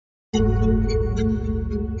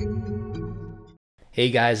Hey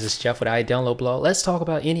guys, it's Jeff with iDownloadBlog. Let's talk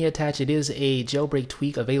about AnyAttach. It is a jailbreak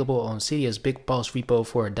tweak available on Cydia's BigBoss repo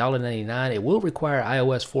for $1.99. It will require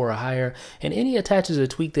iOS 4 or higher, and AnyAttach is a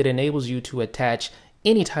tweak that enables you to attach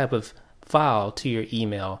any type of file to your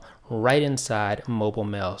email right inside mobile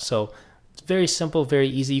mail. So it's very simple, very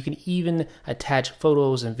easy. You can even attach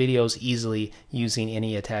photos and videos easily using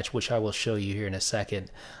AnyAttach, which I will show you here in a second.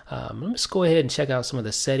 Let's go ahead and check out some of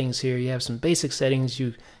the settings here. You have some basic settings.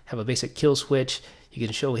 You have a basic kill switch. You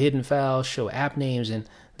can show hidden files, show app names, and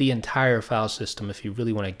the entire file system. If you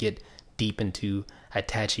really want to get deep into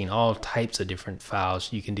attaching all types of different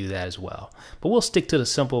files, you can do that as well. But we'll stick to the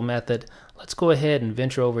simple method. Let's go ahead and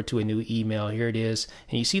venture over to a new email. Here it is.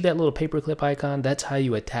 And you see that little paperclip icon? That's how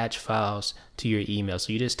you attach files to your email.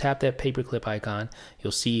 So you just tap that paperclip icon.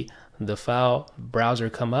 You'll see the file browser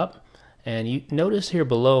come up. And you notice here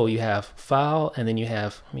below you have file, and then you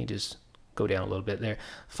have, let me just go down a little bit there,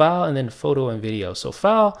 file, and then photo and video. So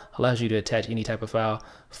file allows you to attach any type of file.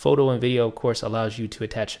 Photo and video, of course, allows you to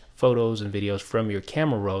attach photos and videos from your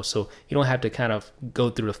camera roll, so you don't have to kind of go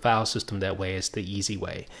through the file system that way. It's the easy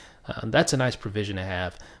way. That's a nice provision to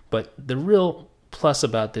have, but the real plus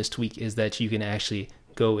about this tweak is that you can actually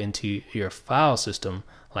go into your file system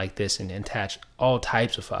like this and attach all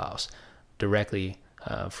types of files directly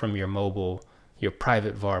from your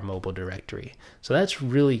private var mobile directory. So that's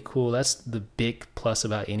really cool. That's the big plus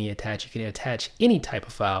about AnyAttach. You can attach any type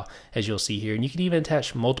of file, as you'll see here, and you can even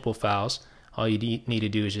attach multiple files. All you need to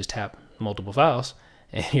do is just tap multiple files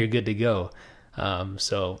and you're good to go.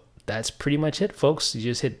 So that's pretty much it, folks. You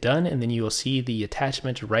just hit done, and then you will see the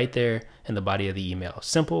attachment right there in the body of the email.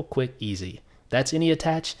 Simple, quick, easy. That's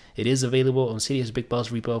AnyAttach. It is available on Cydia's BigBoss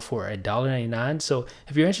repo for $1.99. So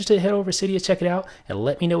if you're interested, head over to Cydia, check it out, and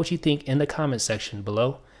let me know what you think in the comment section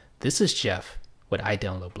below. This is Jeff with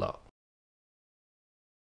iDownloadBlog.